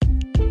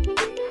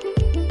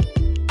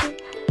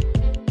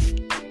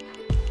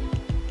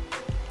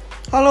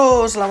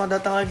Halo, selamat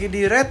datang lagi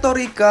di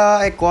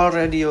Retorika Equal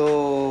Radio.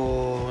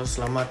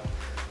 Selamat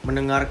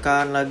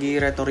mendengarkan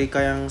lagi retorika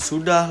yang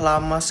sudah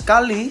lama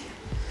sekali,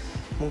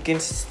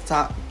 mungkin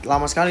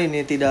lama sekali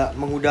ini tidak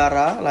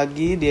mengudara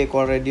lagi di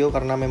Equal Radio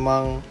karena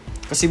memang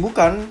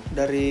kesibukan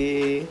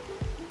dari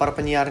para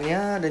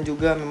penyiarnya dan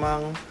juga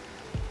memang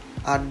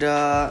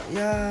ada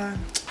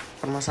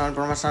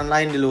permasalahan-permasalahan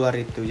lain di luar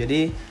itu.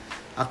 Jadi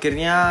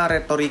akhirnya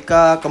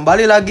retorika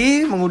kembali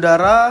lagi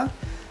mengudara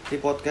di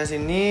podcast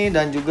ini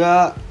dan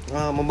juga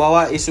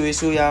membawa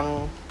isu-isu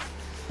yang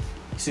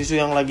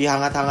lagi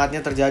hangat-hangatnya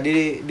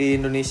terjadi di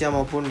Indonesia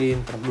maupun di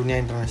dunia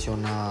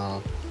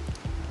internasional.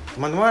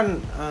 Teman-teman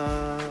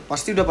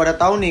pasti udah pada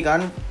tahu nih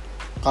kan,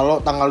 kalau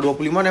tanggal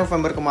 25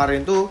 November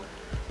kemarin tuh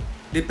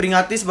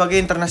diperingati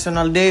sebagai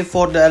International Day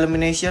for the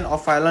Elimination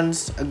of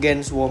Violence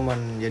Against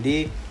Women.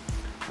 Jadi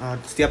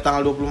setiap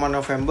tanggal 25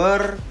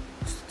 November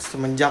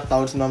semenjak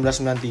tahun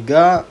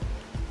 1993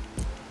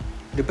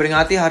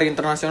 diperingati Hari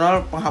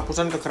Internasional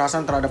Penghapusan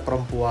Kekerasan Terhadap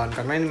Perempuan,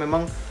 karena ini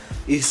memang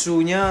isu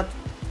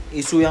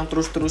yang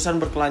terus-terusan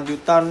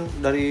berkelanjutan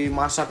dari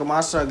masa ke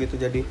masa gitu.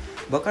 Jadi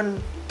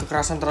bahkan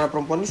kekerasan terhadap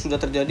perempuan ini sudah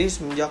terjadi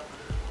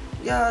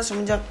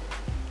semenjak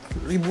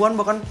ribuan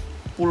bahkan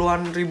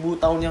puluhan ribu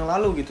tahun yang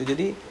lalu gitu.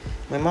 Jadi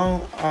memang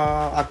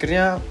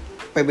akhirnya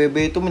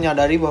PBB itu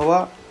menyadari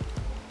bahwa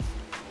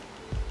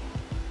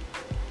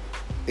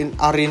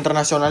Hari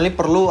Internasional ini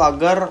perlu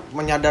agar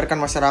menyadarkan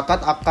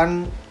masyarakat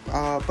akan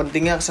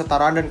pentingnya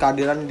kesetaraan dan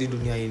keadilan di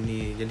dunia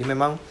ini. Jadi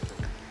memang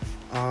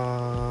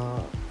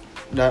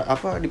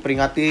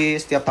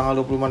diperingati setiap tanggal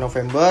 25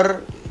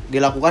 November,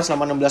 dilakukan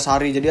selama 16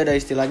 hari. Jadi ada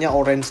istilahnya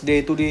Orange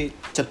Day, itu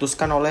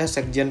dicetuskan oleh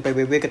Sekjen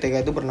PBB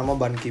ketika itu bernama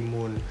Ban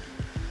Ki-moon.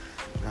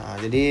 Nah,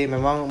 jadi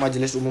memang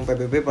Majelis Umum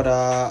PBB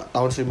pada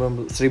tahun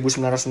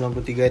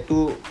 1993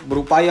 itu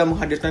berupaya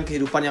menghadirkan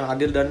kehidupan yang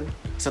adil dan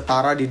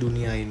setara di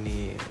dunia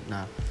ini.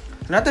 Nah,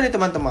 ternyata nih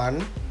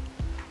teman-teman,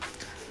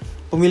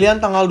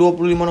 pemilihan tanggal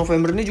 25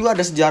 November ini juga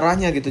ada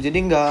sejarahnya gitu.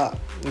 Jadi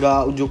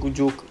nggak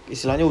ujuk-ujuk,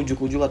 istilahnya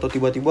ujuk-ujuk atau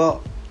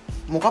tiba-tiba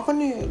mau kapan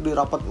nih di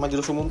rapat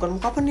majelis umum kan, mau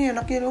kapan nih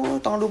enaknya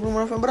tanggal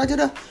 25 November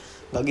aja dah.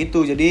 Nggak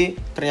gitu. Jadi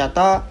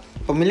ternyata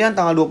pemilihan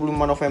tanggal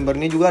 25 November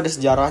ini juga ada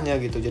sejarahnya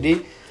gitu.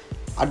 Jadi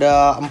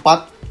ada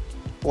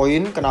 4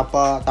 poin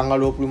kenapa tanggal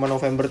 25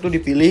 November itu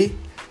dipilih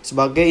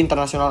sebagai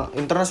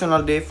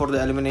International Day for the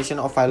Elimination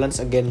of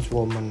Violence Against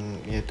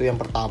Women. Yaitu yang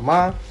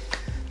pertama,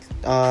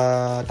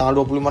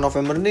 tanggal 25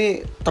 November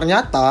ini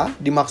ternyata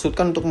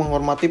dimaksudkan untuk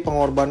menghormati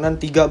pengorbanan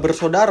 3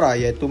 bersaudara,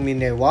 yaitu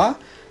Minerva,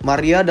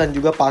 Maria dan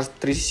juga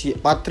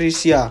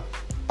Patricia.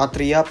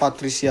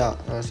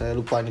 Saya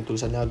lupa, ini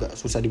tulisannya agak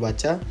susah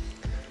dibaca.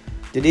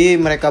 Jadi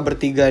mereka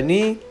bertiga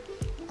ini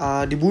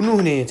dibunuh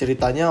nih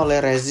ceritanya oleh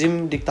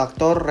rezim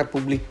diktator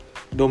Republik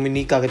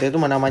Dominika. Kita itu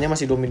namanya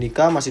masih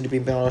Dominika, masih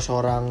dipimpin oleh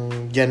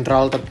seorang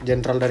jenderal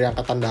dari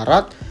angkatan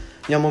darat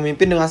yang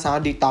memimpin dengan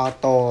sangat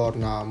diktator.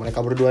 Nah,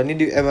 mereka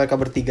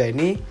bertiga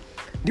ini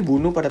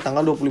dibunuh pada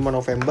tanggal 25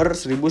 November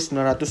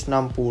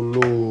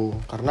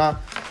 1960. Karena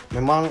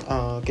memang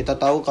kita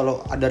tahu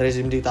kalau ada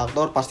rezim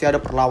diktator pasti ada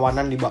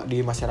perlawanan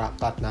di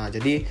masyarakat. Nah,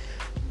 jadi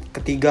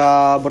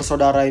ketiga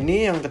bersaudara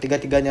ini, yang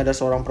ketiga-tiganya ada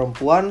seorang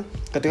perempuan,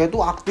 ketika itu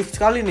aktif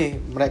sekali nih.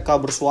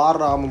 Mereka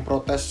bersuara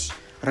memprotes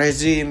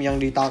rezim yang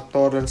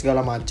diktator dan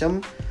segala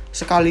macam.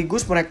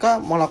 Sekaligus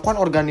mereka melakukan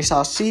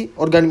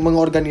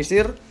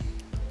mengorganisir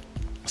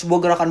sebuah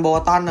gerakan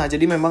bawah tanah.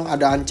 Jadi memang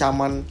ada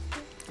ancaman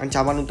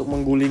untuk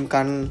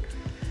menggulingkan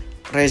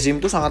rezim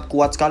itu sangat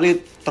kuat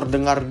sekali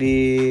terdengar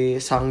di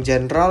sang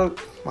jenderal.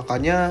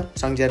 Makanya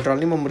sang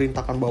jenderal ini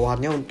memerintahkan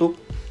bawahannya untuk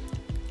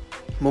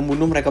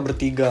membunuh mereka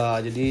bertiga.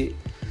 Jadi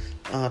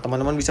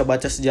teman-teman bisa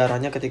baca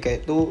sejarahnya ketika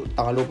itu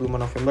tanggal 25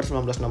 November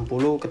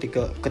 1960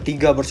 ketika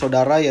ketiga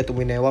bersaudara yaitu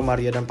Minerva,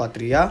 Maria dan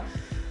Patricia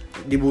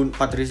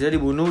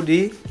dibunuh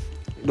di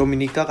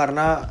Dominika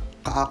karena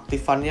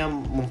keaktifannya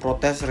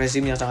memprotes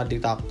rezim yang sangat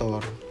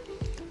diktator.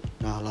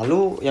 Nah,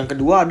 lalu yang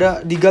kedua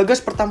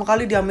digagas pertama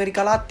kali di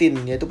Amerika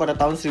Latin, yaitu pada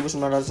tahun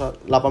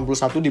 1981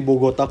 di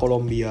Bogota,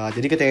 Kolombia.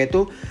 Jadi ketika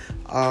itu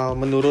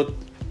menurut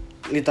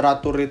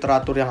literatur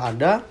yang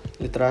ada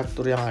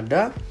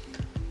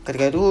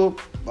ketika itu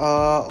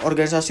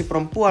organisasi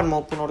perempuan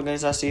maupun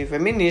organisasi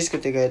feminis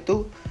ketika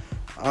itu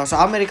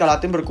se-Amerika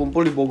Latin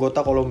berkumpul di Bogota,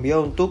 Kolombia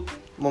untuk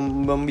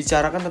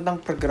membicarakan tentang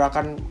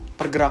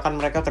pergerakan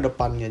mereka ke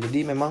depannya.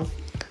 Jadi memang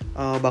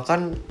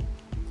bahkan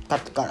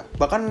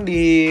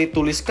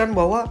dituliskan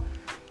bahwa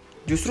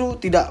justru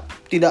tidak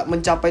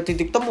mencapai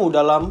titik temu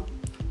dalam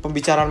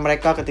pembicaraan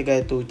mereka ketika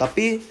itu,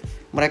 tapi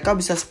mereka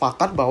bisa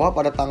sepakat bahwa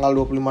pada tanggal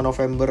 25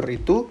 November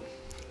itu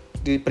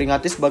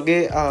diperingati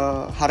sebagai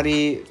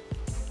hari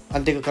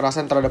anti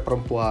kekerasan terhadap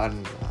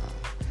perempuan. Nah,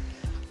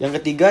 yang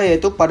ketiga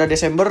yaitu pada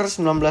Desember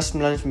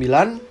 1999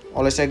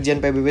 oleh Sekjen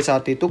PBB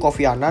saat itu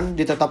Kofi Annan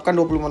ditetapkan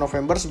 25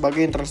 November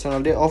sebagai International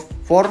Day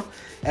for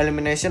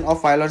Elimination of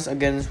Violence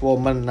Against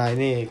Women. Nah,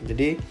 ini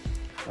jadi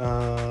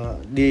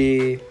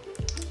di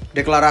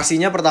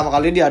deklarasinya pertama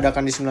kali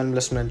diadakan di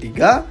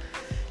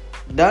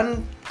 1993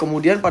 dan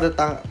kemudian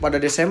pada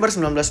Desember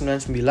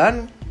 1999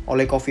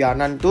 oleh Kofi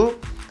Annan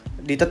tuh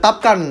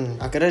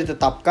akhirnya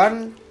ditetapkan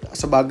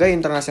sebagai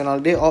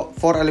International Day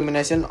for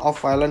Elimination of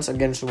Violence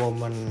Against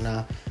Women.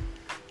 Nah,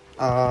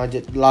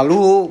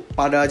 lalu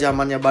pada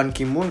zamannya Ban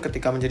Ki-moon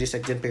ketika menjadi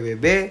sekjen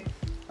PBB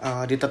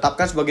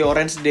ditetapkan sebagai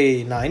Orange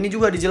Day. Nah, ini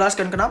juga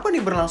dijelaskan kenapa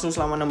nih berlangsung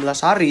selama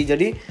 16 hari.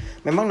 Jadi,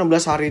 memang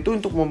 16 hari itu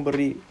untuk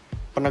memberi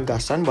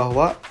penegasan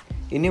bahwa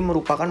ini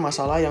merupakan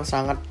masalah yang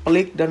sangat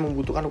pelik dan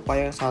membutuhkan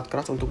upaya yang sangat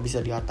keras untuk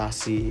bisa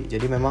diatasi.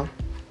 Jadi memang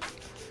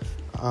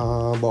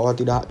bahwa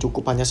tidak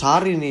cukup hanya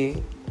sehari nih,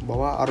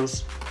 bahwa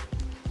harus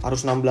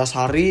 16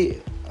 hari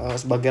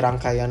sebagai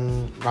rangkaian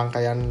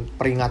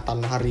peringatan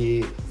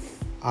hari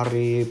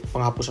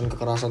penghapusan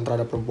kekerasan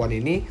terhadap perempuan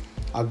ini,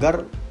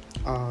 agar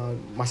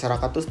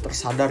masyarakat tuh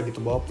tersadar gitu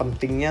bahwa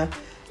pentingnya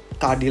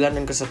keadilan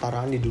dan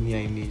kesetaraan di dunia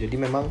ini. Jadi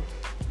memang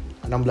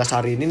 16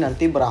 hari ini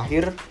nanti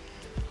berakhir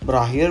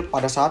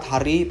pada saat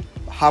hari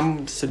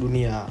HAM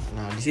sedunia.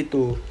 Nah, di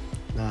situ.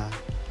 Nah,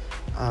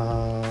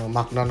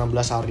 makna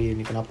 16 hari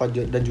ini kenapa,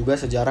 dan juga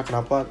sejarah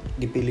kenapa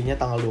dipilihnya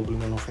tanggal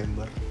 25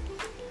 November.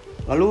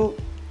 Lalu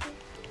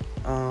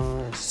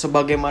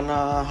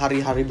sebagaimana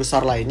hari-hari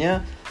besar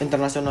lainnya,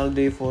 International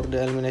Day for the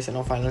Elimination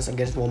of Violence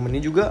Against Women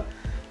ini juga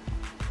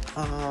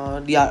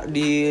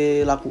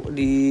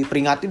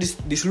diperingati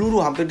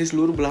hampir di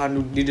seluruh belahan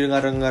di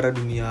negara-negara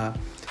dunia.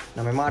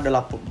 Nah, memang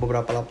ada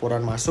beberapa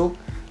laporan masuk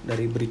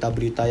dari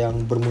berita-berita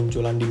yang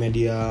bermunculan di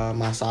media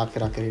massa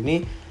akhir-akhir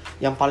ini.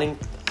 Yang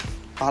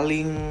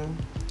paling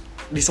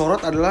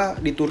disorot adalah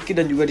di Turki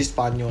dan juga di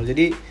Spanyol.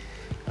 Jadi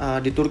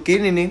di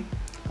Turki ini nih,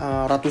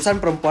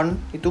 ratusan perempuan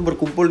itu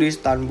berkumpul di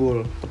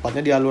Istanbul,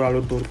 tepatnya di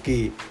alun-alun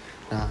Turki.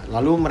 Nah,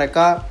 lalu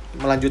mereka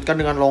melanjutkan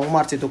dengan long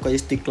march itu ke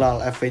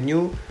Istiqlal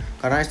Avenue,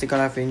 karena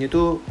Istiqlal Avenue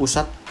itu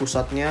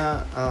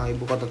pusatnya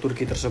ibu kota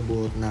Turki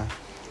tersebut. Nah,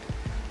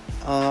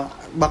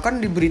 bahkan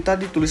di berita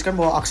dituliskan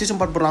bahwa aksi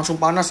sempat berlangsung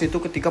panas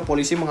itu ketika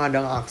polisi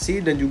menghadang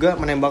aksi dan juga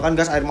menembakkan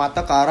gas air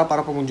mata ke arah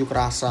para pengunjuk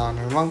rasa.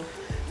 Nah, memang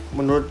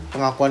menurut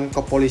pengakuan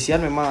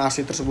kepolisian memang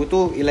aksi tersebut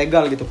tuh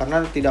ilegal gitu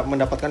karena tidak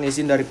mendapatkan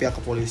izin dari pihak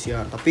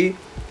kepolisian. Tapi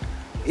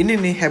ini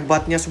nih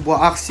hebatnya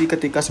sebuah aksi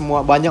ketika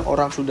banyak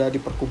orang sudah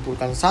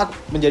diperkumpulkan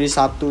menjadi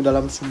satu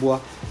dalam sebuah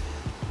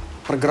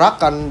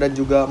pergerakan dan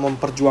juga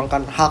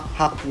memperjuangkan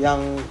hak-hak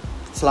yang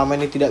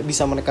selama ini tidak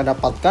bisa mereka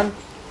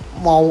dapatkan.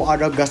 Mau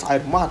ada gas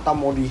air mata,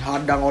 mau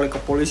dihadang oleh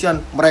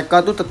kepolisian,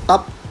 mereka tuh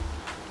tetap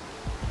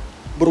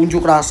berunjuk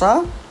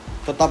rasa,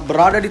 tetap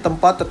berada di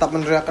tempat, tetap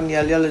meneriakkan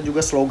yel-yel dan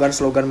juga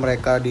slogan-slogan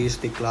mereka di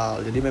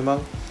Istiqlal. Jadi memang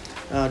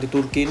di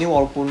Turki ini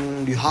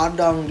walaupun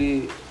dihadang,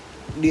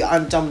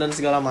 diancam dan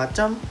segala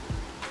macam,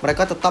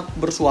 mereka tetap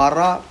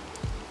bersuara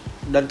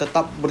dan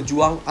tetap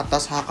berjuang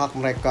atas hak-hak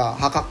mereka,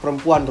 hak-hak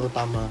perempuan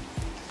terutama.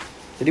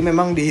 Jadi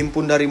memang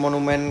dihimpun dari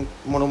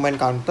monumen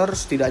counter,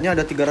 setidaknya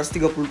ada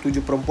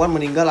 337 perempuan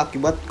meninggal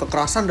akibat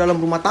kekerasan dalam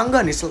rumah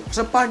tangga nih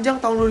sepanjang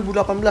tahun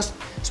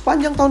 2018.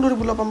 Sepanjang tahun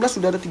 2018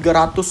 sudah ada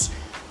 300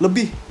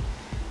 lebih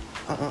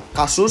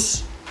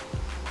kasus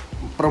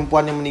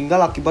perempuan yang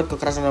meninggal akibat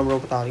kekerasan dalam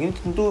rumah tangga. Ini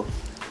tentu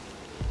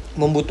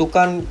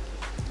membutuhkan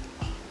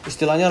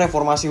istilahnya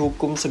reformasi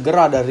hukum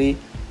segera dari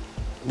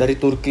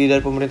Turki,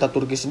 dari pemerintah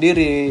Turki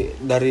sendiri,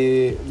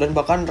 dan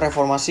bahkan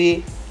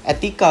reformasi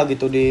etika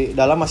gitu di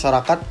dalam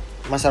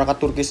masyarakat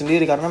Turki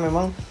sendiri, karena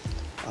memang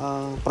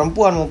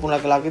perempuan maupun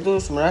laki-laki itu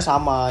sebenarnya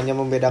sama, hanya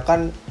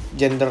membedakan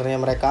gendernya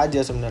mereka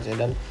aja sebenarnya.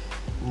 Dan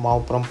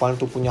mau perempuan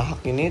itu punya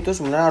hak ini itu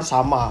sebenarnya harus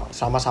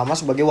sama-sama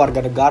sebagai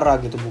warga negara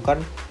gitu,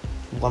 bukan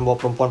bahwa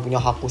perempuan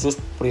punya hak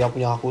khusus, pria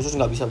punya hak khusus,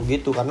 nggak bisa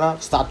begitu,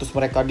 karena status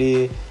mereka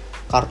di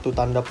kartu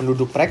tanda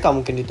penduduk mereka,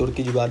 mungkin di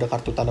Turki juga ada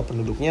kartu tanda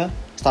penduduknya,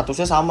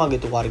 statusnya sama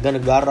gitu, warga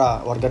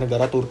negara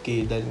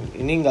Turki. Dan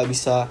ini nggak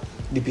bisa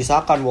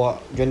dipisahkan bahwa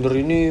gender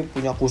ini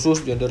punya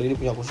khusus,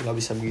 nggak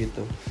bisa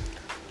begitu.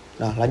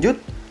 Nah, lanjut,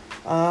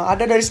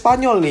 ada dari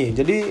Spanyol nih.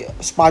 Jadi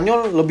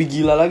Spanyol lebih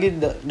gila lagi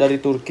dari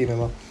Turki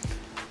memang.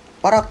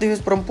 Para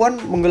aktivis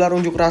perempuan menggelar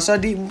unjuk rasa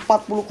di 40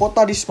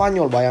 kota di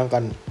Spanyol.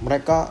 Bayangkan,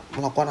 mereka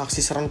melakukan aksi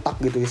serentak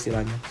gitu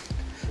istilahnya.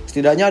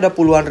 Setidaknya ada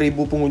puluhan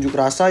ribu pengunjuk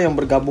rasa yang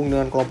bergabung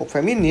dengan kelompok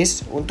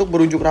feminis untuk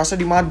berunjuk rasa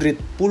di Madrid.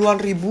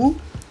 Puluhan ribu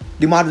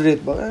di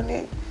Madrid. Bahkan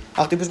ini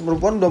aktivis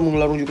perempuan udah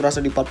menggelar unjuk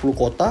rasa di 40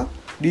 kota.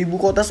 Di ibu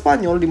kota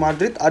Spanyol, di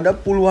Madrid, ada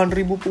puluhan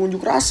ribu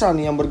pengunjuk rasa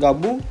nih yang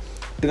bergabung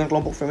dengan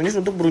kelompok feminis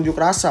untuk berunjuk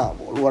rasa.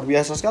 Luar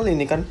biasa sekali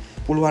ini kan.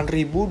 Puluhan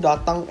ribu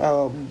datang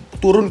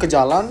turun ke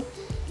jalan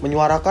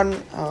menyuarakan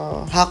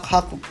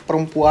hak-hak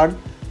perempuan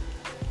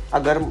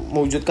agar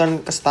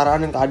mewujudkan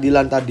kesetaraan dan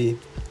keadilan tadi.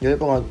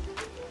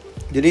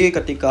 Jadi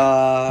ketika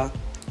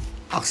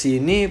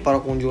aksi ini, para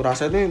pengunjuk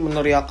rasa itu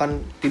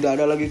meneriakan tidak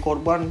ada lagi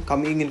korban,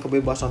 kami ingin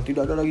kebebasan.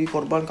 Tidak ada lagi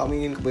korban,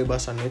 kami ingin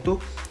kebebasan. Itu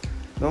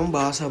memang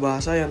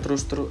bahasa-bahasa yang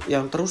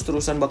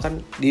terus-terusan,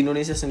 bahkan di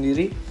Indonesia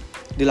sendiri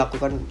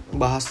dilakukan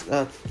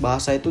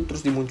bahasa itu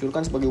terus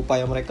dimunculkan sebagai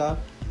upaya mereka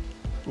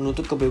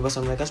menuntut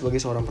kebebasan mereka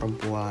sebagai seorang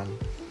perempuan.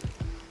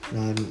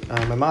 Nah,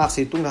 memang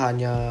aksi itu nggak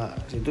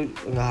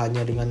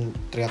hanya dengan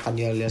teriakan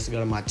yel-yel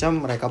segala macam,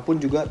 mereka pun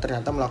juga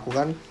ternyata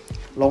melakukan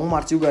long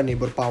march juga nih,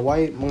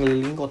 berpawai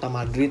mengelilingi kota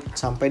Madrid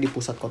sampai di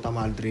pusat kota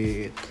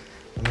Madrid.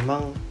 Nah,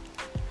 memang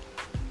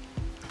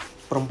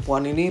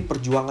perempuan ini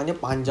perjuangannya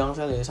panjang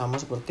sekali ya,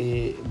 sama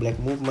seperti Black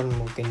Movement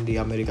mungkin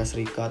di Amerika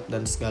Serikat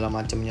dan segala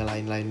macamnya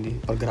lain-lain di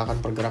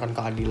pergerakan-pergerakan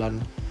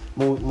keadilan,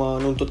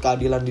 menuntut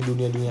keadilan di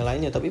dunia-dunia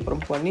lainnya. Tapi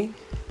perempuan ini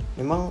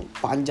memang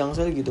panjang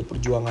sekali gitu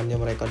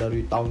perjuangannya mereka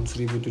dari tahun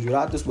 1700,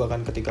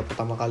 bahkan ketika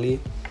pertama kali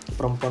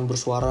perempuan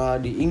bersuara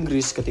di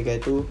Inggris ketika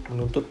itu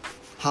menuntut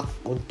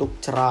hak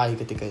untuk cerai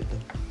ketika itu.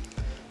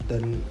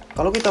 Dan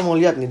kalau kita mau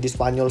lihat nih di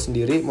Spanyol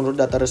sendiri,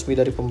 menurut data resmi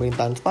dari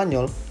pemerintahan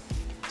Spanyol,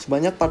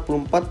 sebanyak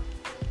 44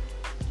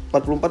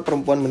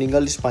 perempuan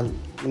meninggal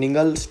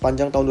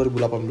sepanjang tahun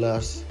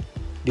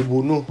 2018,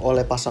 dibunuh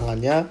oleh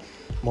pasangannya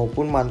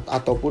maupun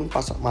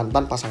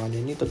mantan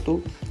pasangannya. Ini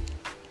tentu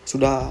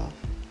sudah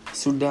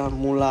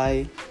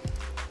mulai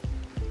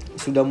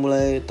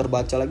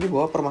terbaca lagi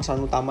bahwa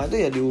permasalahan utama itu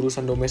ya di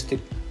urusan domestik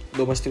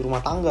rumah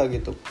tangga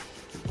gitu,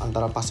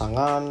 antara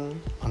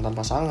mantan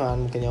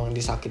pasangan mungkin yang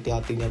disakiti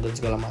hatinya dan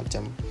segala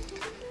macam.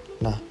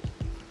 Nah,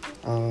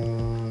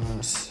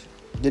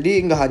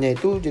 jadi nggak hanya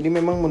itu, jadi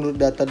memang menurut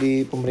data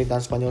di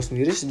pemerintahan Spanyol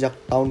sendiri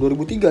sejak tahun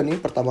 2003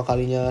 nih, pertama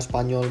kalinya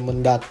Spanyol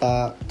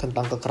mendata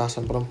tentang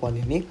kekerasan perempuan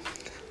ini,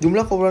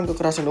 jumlah korban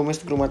kekerasan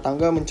domestik rumah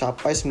tangga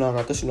mencapai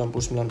 999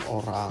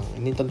 orang.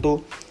 Ini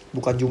tentu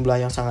bukan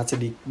jumlah yang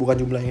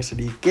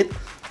sedikit,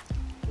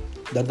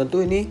 dan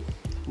tentu ini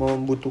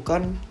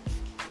membutuhkan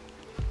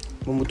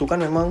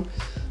memang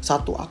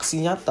satu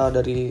aksi nyata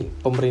dari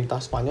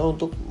pemerintah Spanyol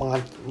untuk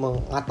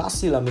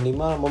mengatasi lah,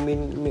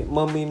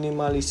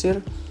 meminimalisir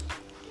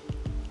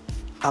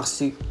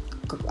aksi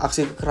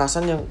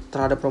kekerasan yang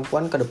terhadap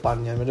perempuan ke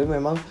depannya. Jadi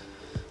memang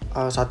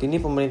saat ini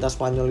pemerintah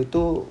Spanyol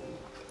itu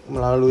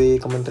melalui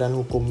Kementerian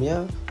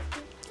Hukumnya,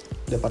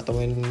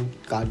 Departemen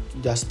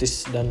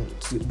Justice dan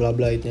bla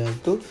bla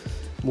itu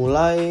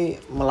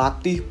mulai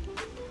melatih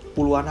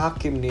puluhan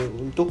hakim nih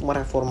untuk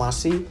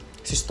mereformasi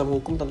sistem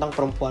hukum tentang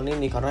perempuan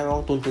ini, karena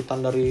memang tuntutan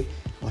dari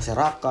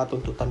masyarakat,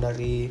 tuntutan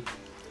dari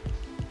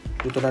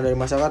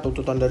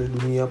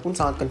dunia pun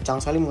sangat kencang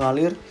sekali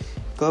mengalir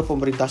ke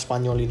pemerintah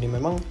Spanyol ini.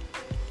 Memang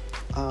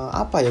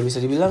bisa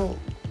dibilang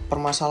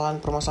permasalahan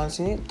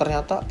sini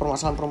ternyata,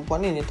 permasalahan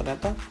perempuan ini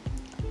ternyata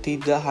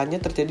tidak hanya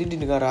terjadi di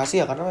negara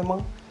Asia, karena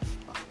memang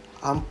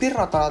hampir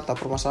rata-rata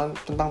permasalahan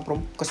tentang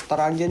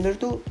kesetaraan gender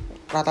itu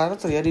rata-rata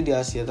terjadi di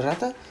Asia.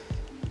 Ternyata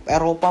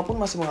Eropa pun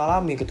masih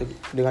mengalami gitu.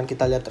 Dengan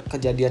kita lihat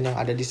kejadian yang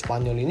ada di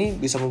Spanyol ini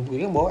bisa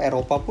membuktikan bahwa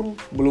Eropa pun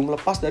belum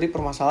lepas dari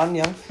permasalahan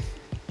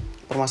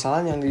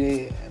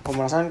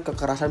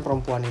kekerasan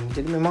perempuan ini.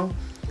 Jadi memang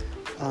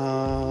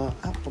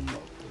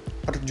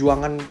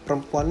perjuangan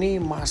perempuan ini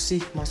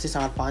masih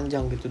sangat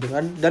panjang gitu,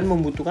 dan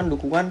membutuhkan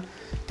dukungan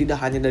tidak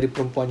hanya dari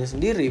perempuannya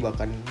sendiri,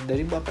 bahkan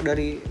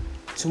dari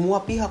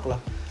semua pihak lah.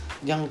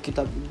 Yang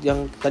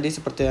tadi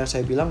seperti yang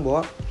saya bilang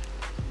bahwa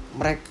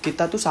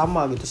kita tuh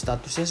sama gitu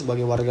statusnya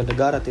sebagai warga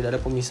negara, tidak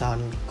ada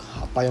pemisahan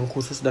apa yang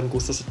khusus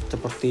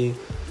seperti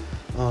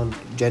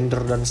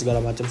gender dan segala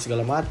macam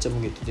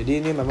gitu.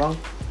 Jadi ini memang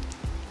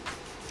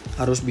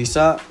harus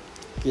bisa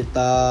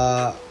kita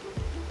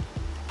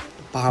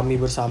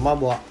pahami bersama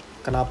bahwa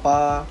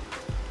kenapa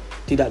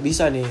tidak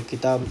bisa nih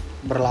kita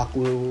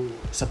berlaku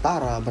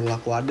setara,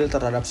 berlaku adil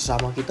terhadap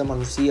sesama kita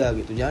manusia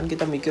gitu. Jangan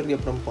kita mikir dia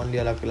perempuan,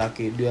 dia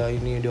laki-laki, dia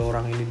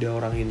orang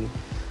ini.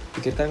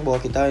 Pikirkan bahwa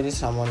kita ini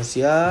sesama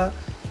manusia,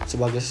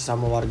 sebagai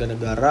sesama warga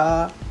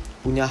negara,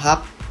 punya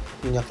hak,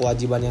 punya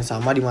kewajiban yang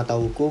sama di mata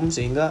hukum,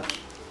 sehingga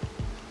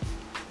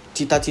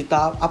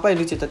cita-cita apa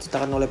yang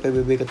dicita-citakan oleh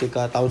PBB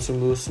ketika tahun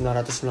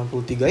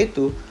 1993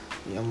 itu,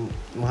 yang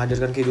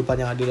menghadirkan kehidupan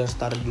yang adil dan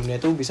setara di dunia,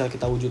 itu bisa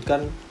kita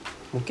wujudkan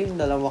mungkin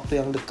dalam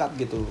waktu yang dekat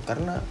gitu.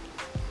 Karena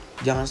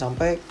jangan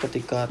sampai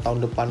ketika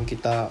tahun depan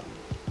kita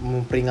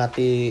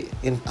memperingati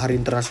hari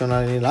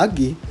internasional ini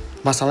lagi,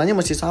 masalahnya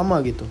masih sama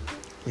gitu.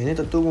 Ini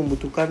tentu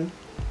membutuhkan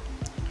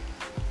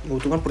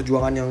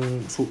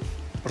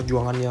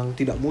perjuangan yang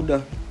tidak mudah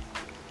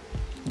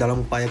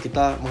dalam upaya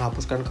kita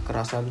menghapuskan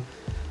kekerasan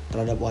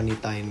terhadap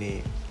wanita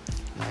ini.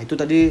 Nah, itu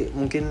tadi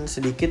mungkin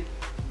sedikit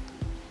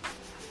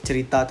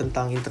cerita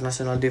tentang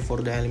International Day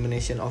for the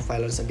Elimination of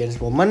Violence Against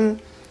Women.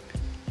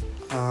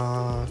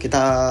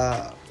 Kita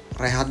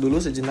rehat dulu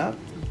sejenak,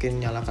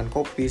 mungkin nyalakan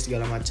kopi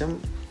segala macam,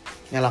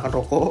 nyalakan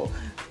rokok,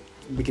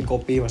 bikin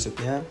kopi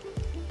maksudnya.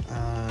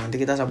 Nanti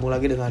kita sambung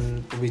lagi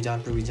dengan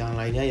perbincangan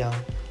lainnya yang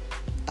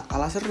tak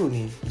kalah seru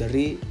nih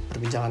dari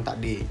perbincangan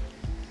tadi.